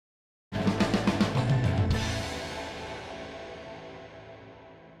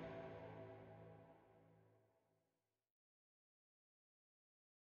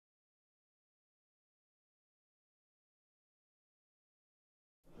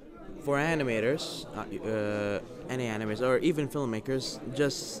For animators, any animators, or even filmmakers,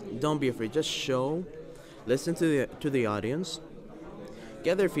 just don't be afraid. Just show, listen to the audience,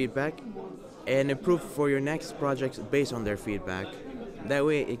 get their feedback, and improve for your next projects based on their feedback. That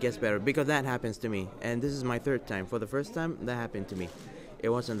way it gets better, because that happens to me, and this is my third time. For the first time, that happened to me. It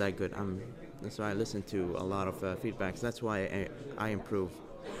wasn't that good. That's why I listen to a lot of feedbacks. That's why I improve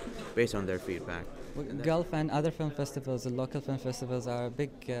based on their feedback. Gulf and other film festivals, the local film festivals, are a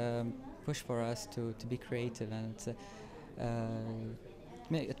big push for us to be creative, and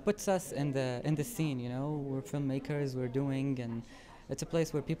it puts us in the scene. You know, we're filmmakers. We're doing, and it's a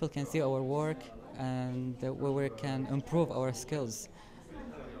place where people can see our work and where we can improve our skills.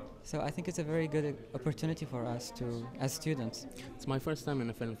 So I think it's a very good opportunity for us as students. It's my first time in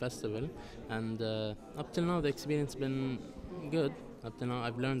a film festival, and up till now the experience been good. Up till now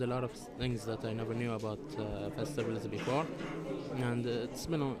I've learned a lot of things that I never knew about festivals before, and it's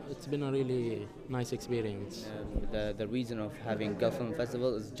been a really nice experience. The reason of having Gulf Film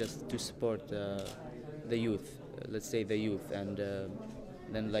Festival is just to support the youth, let's say the youth, and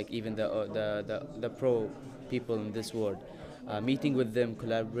then like even the pro people in this world. Meeting with them,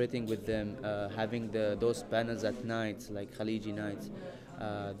 collaborating with them, having those panels at nights, like Khaliji nights,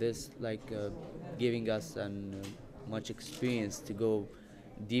 this giving us much experience to go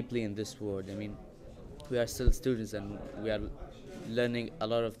deeply in this world. I mean, we are still students and we are learning a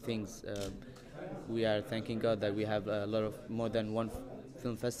lot of things. We are thanking God that we have a lot of more than one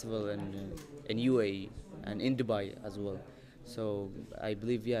film festival in UAE and in Dubai as well. So I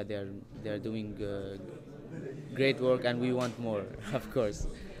believe, yeah, they are doing great work, and we want more, of course.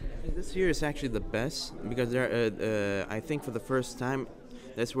 This year is actually the best, because I think for the first time,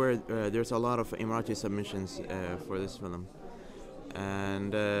 that's where there's a lot of Emirati submissions for this film,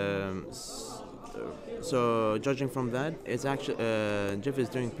 and so judging from that, it's actually JIF is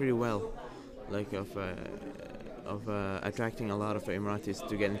doing pretty well, like of attracting a lot of Emiratis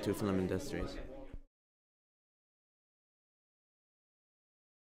to get into film industries.